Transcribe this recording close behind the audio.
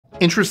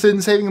Interested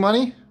in saving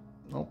money?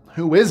 Well,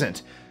 who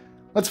isn't?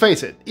 Let's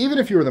face it, even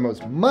if you're the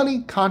most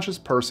money-conscious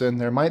person,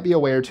 there might be a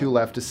way or two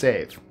left to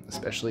save,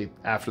 especially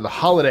after the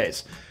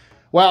holidays.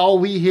 While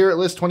we here at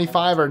List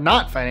 25 are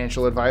not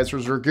financial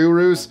advisors or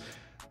gurus,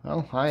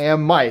 well, I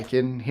am Mike,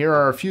 and here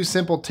are a few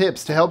simple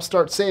tips to help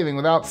start saving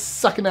without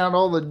sucking out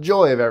all the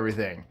joy of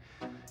everything.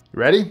 You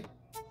ready?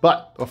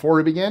 But before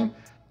we begin,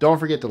 don't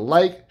forget to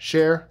like,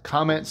 share,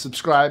 comment,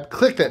 subscribe,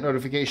 click that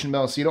notification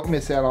bell so you don't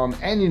miss out on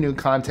any new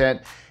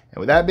content. And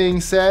with that being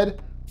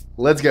said,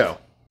 let's go.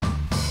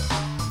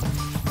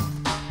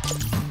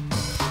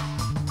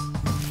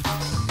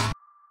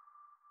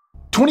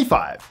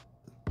 "25.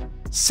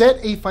 Set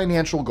a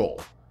financial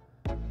goal.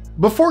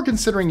 Before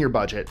considering your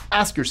budget,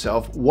 ask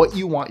yourself what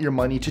you want your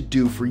money to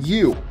do for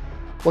you.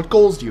 What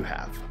goals do you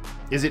have?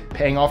 Is it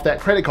paying off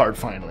that credit card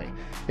finally?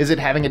 Is it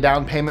having a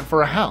down payment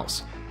for a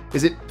house?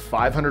 Is it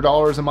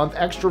 $500 a month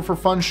extra for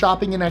fun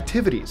shopping and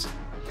activities?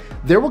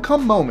 There will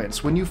come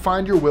moments when you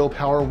find your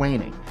willpower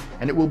waning,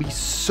 and it will be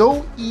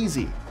so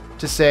easy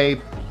to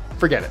say,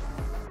 forget it.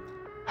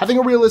 Having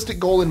a realistic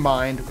goal in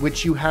mind,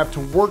 which you have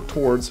to work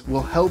towards,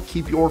 will help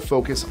keep your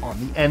focus on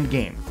the end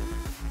game,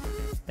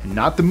 and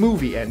not the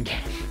movie end game.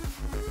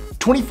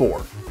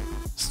 24.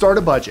 Start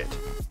a budget.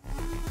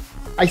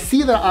 I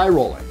see that eye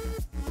rolling.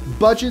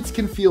 Budgets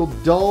can feel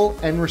dull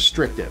and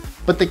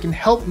restrictive, but they can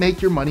help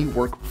make your money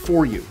work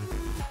for you.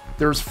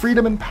 There's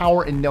freedom and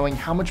power in knowing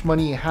how much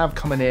money you have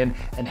coming in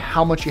and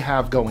how much you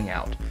have going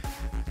out.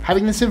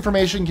 Having this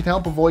information can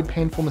help avoid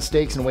painful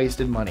mistakes and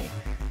wasted money.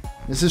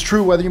 This is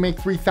true whether you make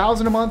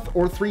 $3,000 a month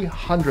or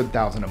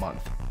 $300,000 a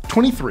month.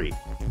 23.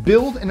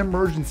 Build an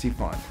emergency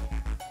fund.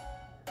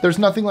 There's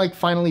nothing like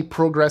finally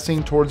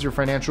progressing towards your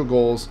financial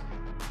goals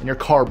and your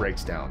car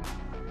breaks down.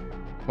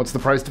 What's the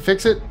price to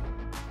fix it?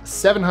 A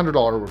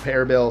 $700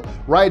 repair bill,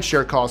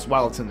 rideshare costs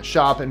while it's in the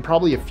shop, and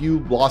probably a few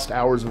lost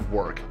hours of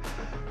work.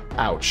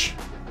 Ouch.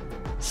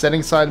 Setting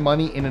aside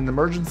money in an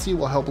emergency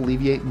will help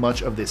alleviate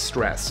much of this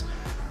stress.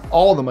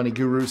 All the money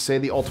gurus say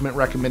the ultimate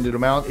recommended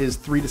amount is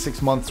 3 to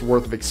 6 months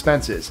worth of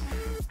expenses.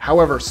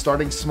 However,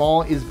 starting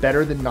small is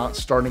better than not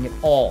starting at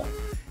all.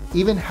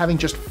 Even having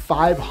just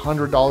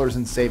 $500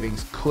 in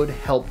savings could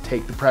help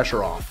take the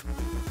pressure off.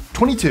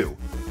 22.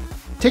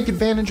 Take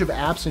advantage of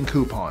apps and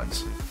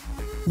coupons.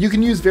 You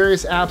can use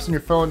various apps on your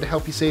phone to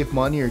help you save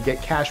money or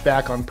get cash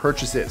back on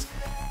purchases.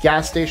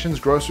 Gas stations,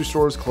 grocery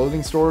stores,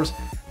 clothing stores,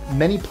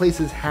 many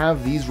places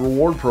have these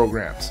reward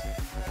programs.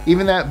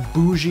 Even that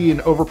bougie and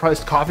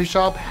overpriced coffee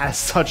shop has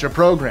such a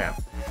program.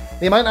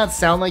 They might not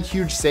sound like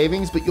huge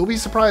savings, but you'll be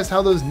surprised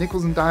how those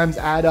nickels and dimes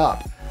add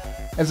up.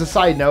 As a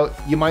side note,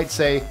 you might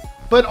say,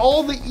 but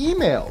all the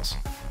emails.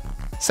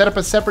 Set up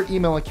a separate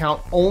email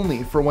account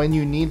only for when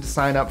you need to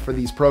sign up for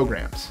these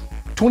programs.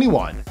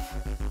 21.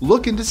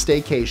 Look into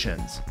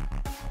staycations.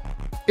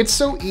 It's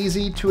so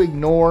easy to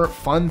ignore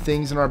fun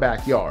things in our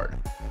backyard.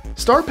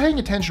 Start paying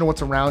attention to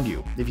what's around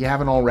you if you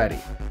haven't already.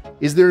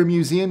 Is there a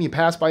museum you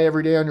pass by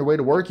every day on your way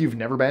to work you've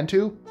never been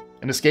to?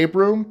 An escape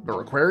room?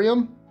 Or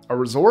aquarium? A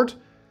resort?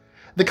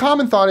 The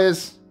common thought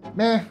is,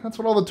 meh, that's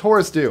what all the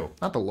tourists do,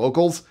 not the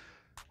locals.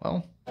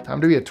 Well,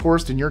 time to be a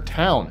tourist in your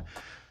town.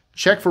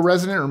 Check for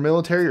resident or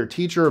military or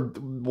teacher or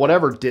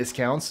whatever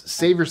discounts,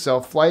 save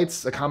yourself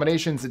flights,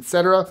 accommodations,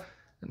 etc.,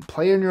 and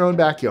play in your own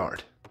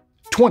backyard.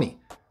 20.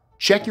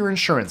 Check your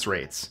insurance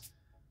rates.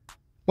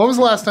 When was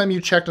the last time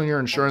you checked on your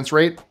insurance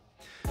rate?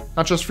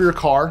 Not just for your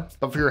car,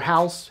 but for your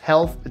house,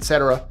 health,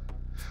 etc.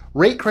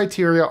 Rate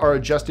criteria are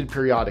adjusted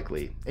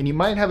periodically, and you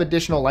might have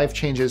additional life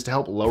changes to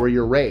help lower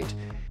your rate.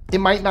 It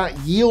might not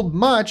yield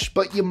much,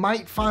 but you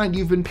might find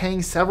you've been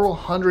paying several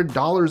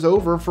 $100s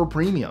over for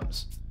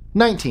premiums.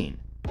 19.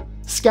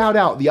 Scout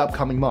out the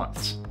upcoming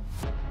months.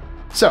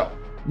 So,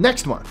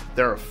 next month,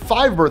 there are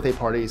 5 birthday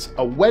parties,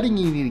 a wedding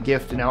you need a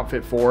gift and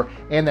outfit for,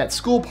 and that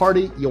school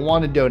party you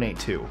want to donate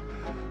to.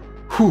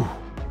 Whew.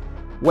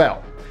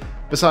 Well,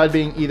 besides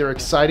being either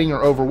exciting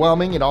or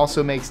overwhelming, it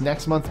also makes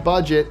next month's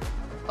budget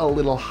a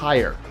little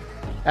higher.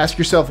 Ask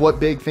yourself what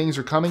big things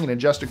are coming and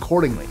adjust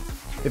accordingly.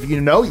 If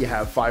you know you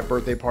have 5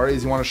 birthday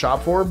parties you want to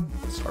shop for,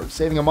 start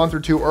saving a month or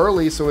 2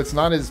 early so it's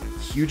not as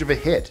huge of a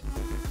hit.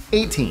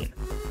 18.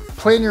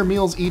 Plan your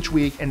meals each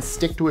week and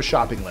stick to a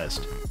shopping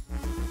list.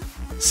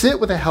 Sit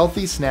with a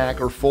healthy snack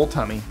or full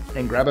tummy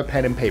and grab a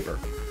pen and paper.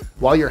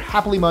 While you're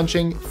happily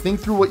munching, think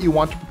through what you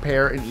want to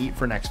prepare and eat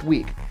for next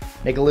week.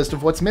 Make a list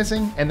of what's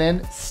missing and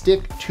then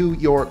stick to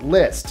your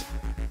list.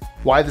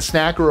 Why the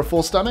snack or a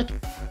full stomach?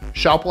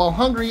 Shop while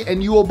hungry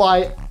and you will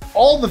buy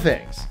all the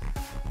things.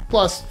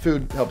 Plus,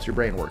 food helps your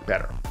brain work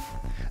better.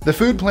 The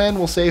food plan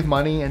will save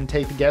money and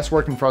take the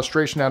guesswork and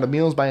frustration out of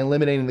meals by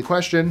eliminating the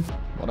question,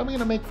 what am I going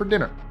to make for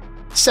dinner?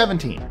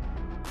 17.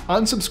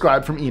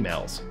 Unsubscribe from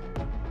emails.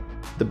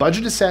 The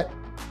budget is set,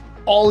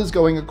 all is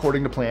going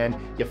according to plan,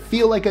 you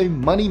feel like a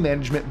money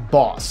management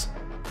boss.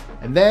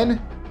 And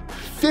then,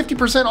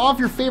 50% off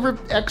your favorite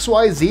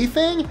XYZ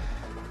thing?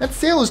 That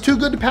sale is too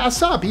good to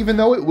pass up, even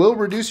though it will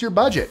reduce your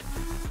budget.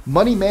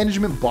 Money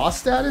management boss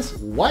status?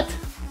 What?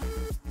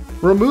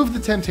 Remove the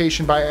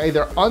temptation by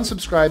either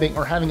unsubscribing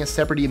or having a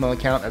separate email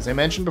account, as I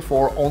mentioned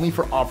before, only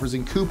for offers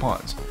and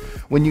coupons.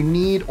 When you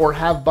need or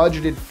have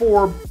budgeted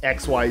for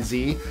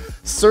XYZ,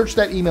 search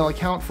that email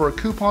account for a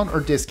coupon or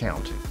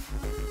discount.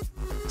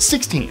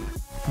 16.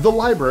 The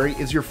library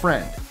is your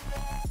friend.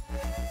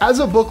 As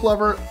a book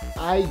lover,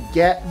 I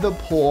get the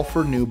pull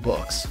for new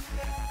books.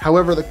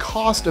 However, the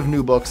cost of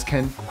new books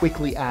can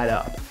quickly add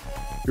up.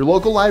 Your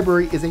local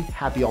library is a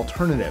happy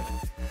alternative.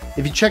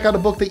 If you check out a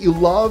book that you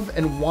love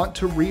and want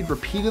to read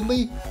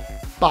repeatedly,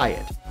 buy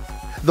it.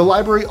 The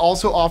library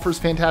also offers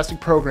fantastic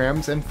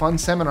programs and fun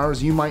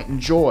seminars you might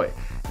enjoy.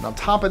 And on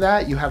top of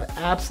that, you have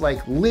apps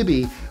like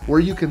Libby, where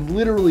you can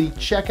literally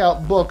check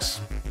out books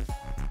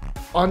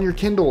on your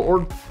Kindle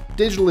or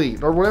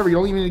digitally or whatever. You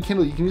don't even need a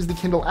Kindle, you can use the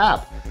Kindle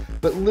app.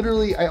 But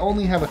literally, I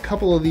only have a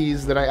couple of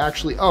these that I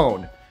actually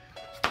own.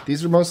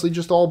 These are mostly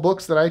just all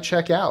books that I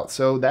check out,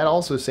 so that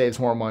also saves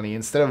more money.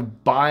 Instead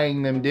of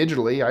buying them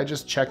digitally, I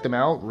just check them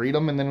out, read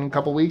them, and then in a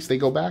couple weeks they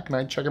go back and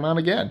I check them out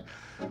again.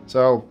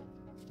 So,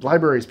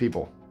 libraries,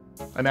 people.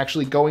 I'm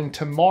actually going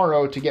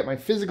tomorrow to get my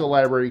physical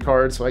library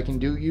card so I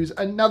can use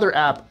another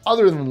app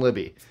other than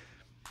Libby.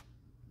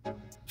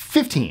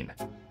 15.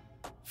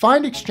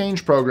 Find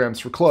exchange programs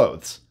for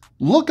clothes.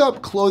 Look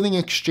up clothing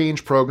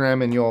exchange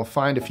program and you'll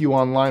find a few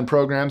online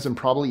programs and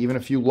probably even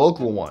a few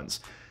local ones.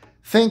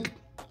 Think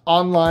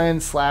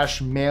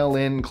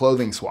online/mail-in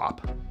clothing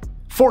swap.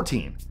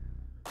 14.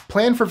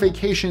 Plan for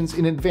vacations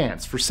in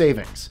advance for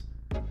savings.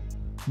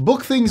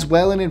 Book things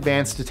well in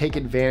advance to take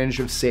advantage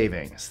of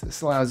savings.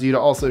 This allows you to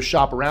also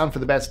shop around for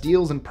the best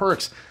deals and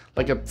perks,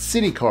 like a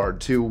city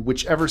card to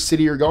whichever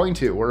city you're going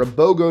to, or a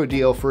BOGO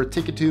deal for a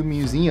ticket to a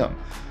museum.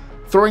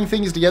 Throwing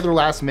things together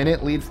last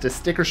minute leads to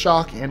sticker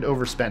shock and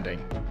overspending.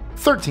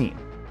 13.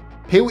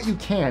 Pay what you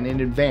can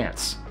in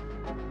advance.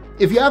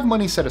 If you have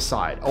money set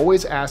aside,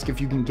 always ask if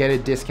you can get a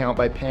discount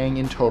by paying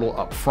in total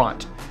up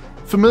front.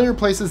 Familiar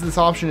places this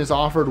option is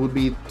offered would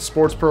be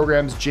sports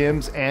programs,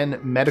 gyms,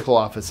 and medical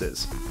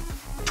offices.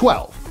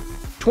 12.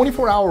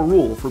 24-hour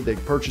rule for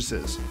big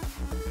purchases.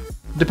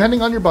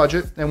 Depending on your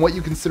budget and what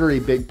you consider a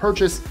big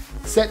purchase,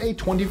 set a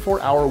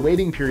 24-hour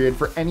waiting period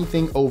for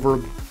anything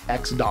over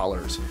X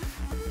dollars.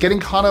 Getting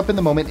caught up in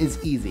the moment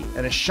is easy,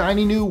 and a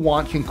shiny new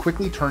want can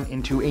quickly turn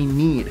into a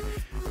need.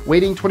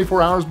 Waiting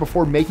 24 hours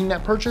before making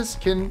that purchase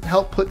can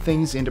help put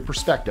things into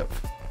perspective.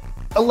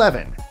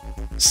 11.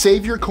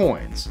 Save your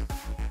coins.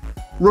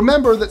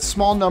 Remember that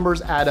small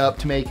numbers add up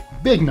to make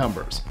big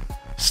numbers.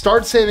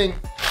 Start saving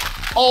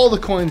all the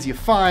coins you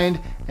find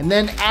and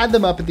then add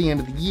them up at the end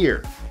of the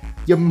year.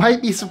 You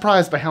might be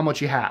surprised by how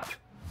much you have.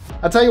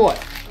 I'll tell you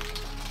what,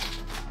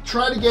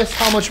 try to guess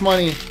how much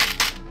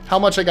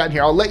I got in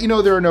here. I'll let you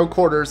know there are no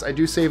quarters. I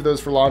do save those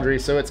for laundry,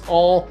 so it's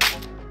all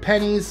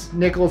pennies,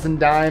 nickels, and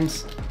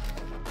dimes.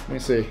 Let me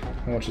see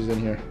how much is in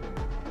here.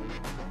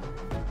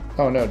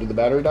 Oh no, did the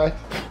battery die?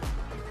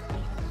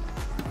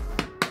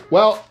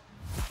 Well,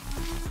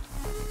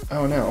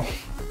 oh no.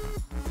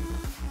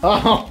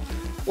 Oh,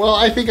 well,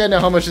 I think I know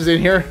how much is in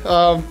here.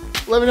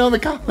 Let me know in the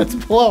comments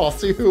below. I'll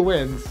see who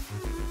wins.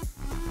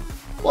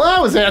 Well,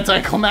 that was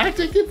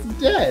anticlimactic. It's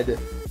dead.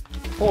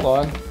 Hold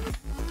on.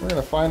 We're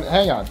gonna find it.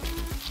 Hang on.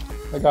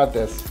 I got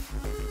this.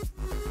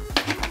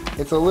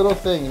 It's a little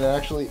thing that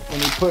actually,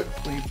 when you put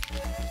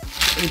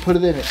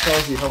it in, it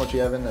tells you how much you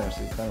have in there,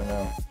 so you kind of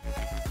know.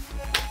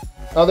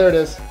 Oh, there it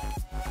is.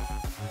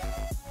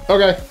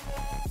 Okay.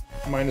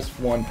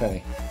 -1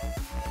 penny.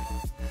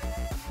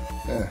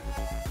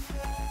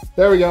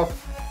 There we go.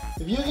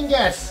 If you can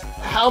guess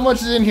how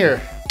much is in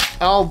here,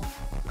 I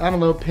don't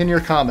know, pin your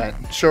comment.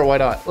 Sure, why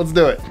not? Let's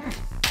do it.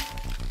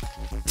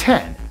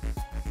 10.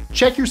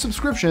 Check your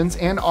subscriptions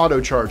and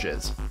auto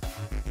charges.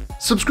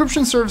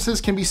 Subscription services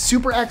can be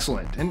super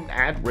excellent and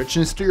add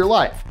richness to your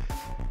life.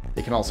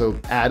 They can also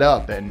add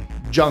up and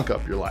junk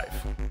up your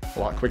life. A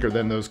lot quicker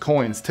than those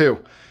coins too.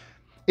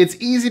 It's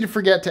easy to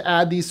forget to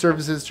add these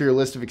services to your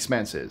list of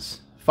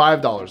expenses.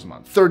 $5 a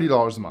month,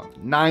 $30 a month,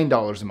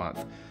 $9 a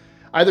month.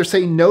 Either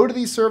say no to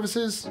these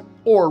services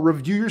or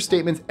review your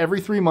statements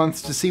every 3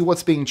 months to see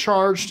what's being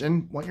charged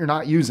and what you're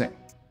not using.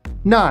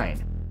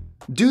 9.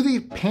 Do the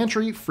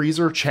pantry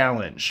freezer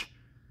challenge.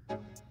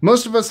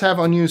 Most of us have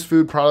unused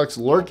food products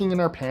lurking in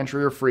our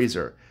pantry or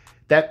freezer.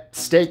 That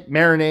steak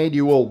marinade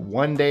you will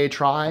one day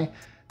try.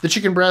 The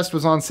chicken breast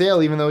was on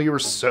sale even though you were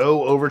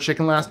so over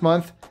chicken last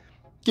month.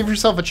 Give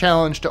yourself a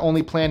challenge to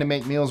only plan to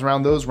make meals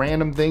around those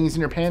random things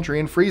in your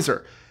pantry and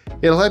freezer.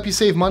 It'll help you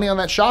save money on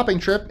that shopping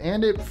trip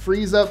and it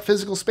frees up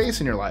physical space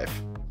in your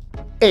life.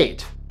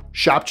 8.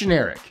 Shop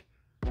generic.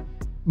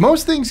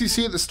 Most things you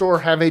see at the store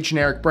have a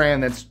generic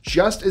brand that's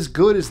just as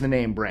good as the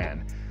name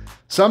brand.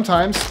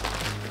 Sometimes,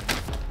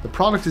 the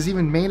product is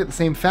even made at the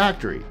same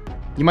factory.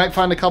 You might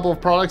find a couple of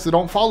products that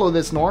don't follow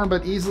this norm,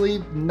 but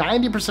easily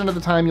 90% of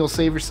the time you'll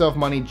save yourself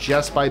money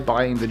just by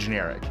buying the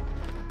generic.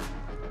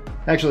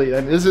 Actually,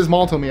 this is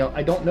Malt-O-Meal.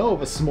 I don't know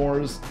of a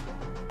s'mores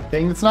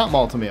thing that's not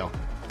Malt-O-Meal.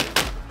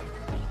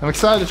 I'm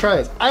excited to try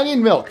this. I need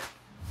milk.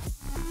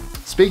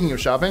 Speaking of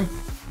shopping,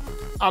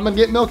 I'm gonna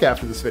get milk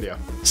after this video.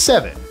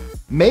 7.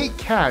 Make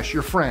cash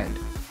your friend.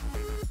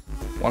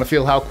 Want to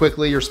feel how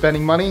quickly you're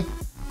spending money?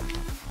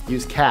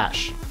 Use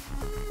cash.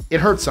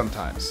 It hurts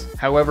sometimes.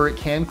 However, it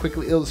can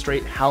quickly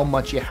illustrate how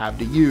much you have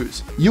to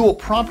use. You will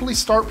promptly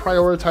start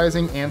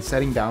prioritizing and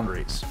setting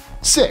boundaries.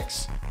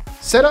 6.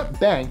 Set up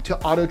bank to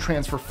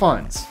auto-transfer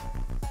funds.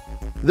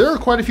 There are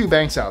quite a few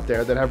banks out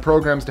there that have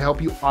programs to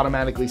help you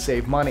automatically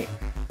save money.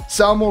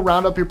 Some will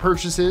round up your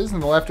purchases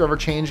and the leftover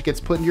change gets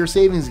put into your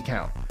savings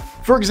account.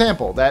 For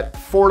example, that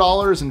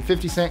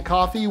 $4.50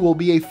 coffee will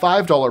be a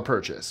 $5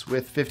 purchase,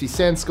 with 50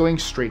 cents going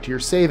straight to your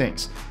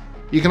savings.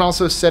 You can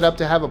also set up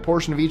to have a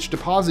portion of each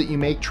deposit you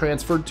make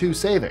transferred to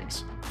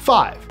savings.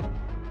 5.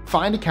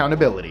 Find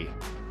accountability.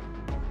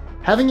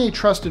 Having a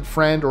trusted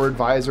friend or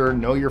advisor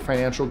know your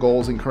financial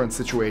goals and current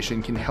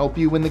situation can help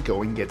you when the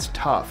going gets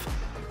tough.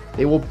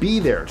 They will be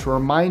there to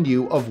remind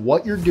you of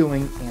what you're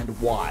doing and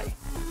why.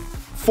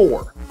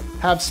 4.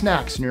 Have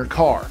snacks in your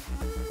car.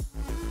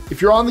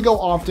 If you're on the go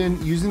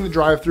often, using the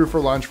drive-thru for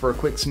lunch for a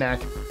quick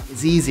snack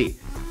is easy.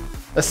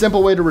 A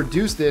simple way to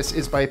reduce this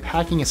is by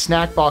packing a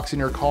snack box in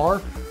your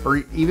car,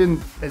 or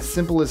even as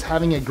simple as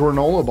having a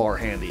granola bar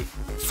handy.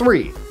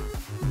 3.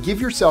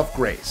 Give yourself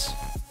grace.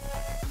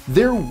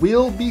 There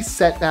will be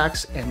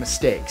setbacks and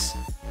mistakes.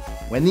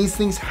 When these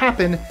things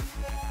happen,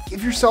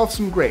 give yourself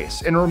some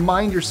grace and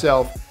remind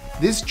yourself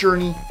this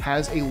journey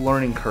has a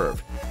learning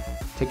curve.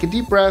 Take a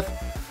deep breath,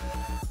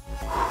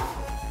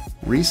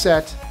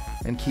 reset,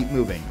 and keep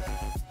moving.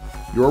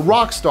 You're a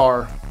rock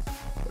star,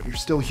 but you're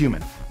still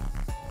human.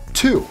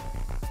 2.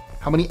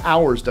 How many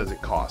hours does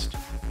it cost?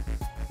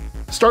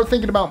 Start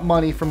thinking about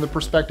money from the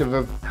perspective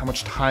of how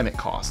much time it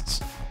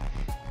costs.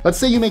 Let's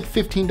say you make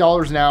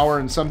 $15 an hour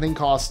and something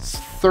costs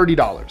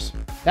 $30.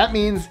 That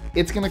means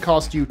it's going to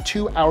cost you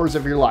 2 hours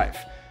of your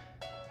life.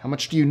 How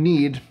much do you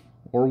need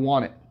or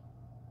want it?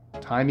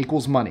 Time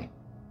equals money.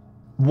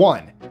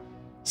 1.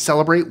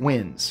 Celebrate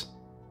wins.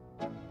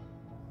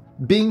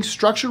 Being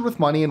structured with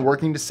money and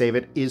working to save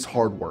it is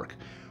hard work.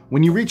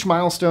 When you reach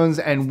milestones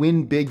and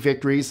win big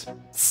victories,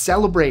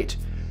 celebrate.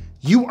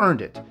 You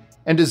earned it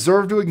and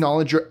deserve to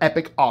acknowledge your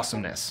epic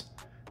awesomeness.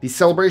 These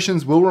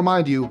celebrations will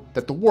remind you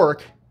that the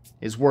work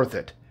is worth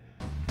it.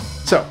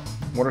 So,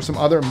 what are some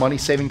other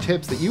money-saving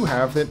tips that you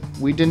have that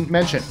we didn't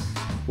mention?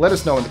 Let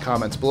us know in the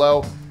comments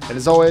below. And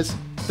as always,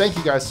 thank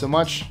you guys so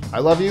much. I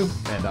love you,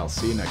 and I'll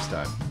see you next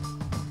time.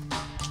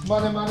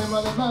 Money, money,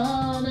 money,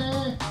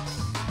 money.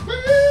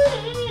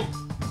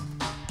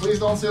 Please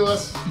don't sue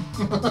us.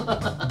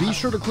 Be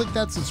sure to click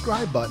that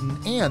subscribe button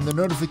and the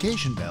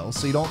notification bell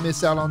so you don't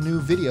miss out on new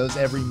videos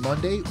every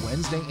Monday,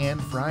 Wednesday, and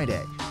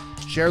Friday.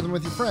 Share them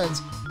with your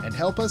friends and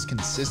help us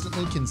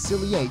consistently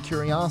conciliate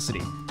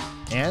curiosity.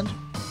 And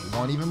if you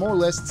want even more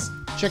lists,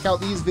 check out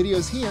these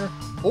videos here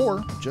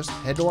or just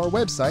head to our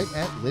website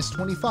at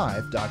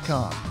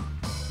list25.com.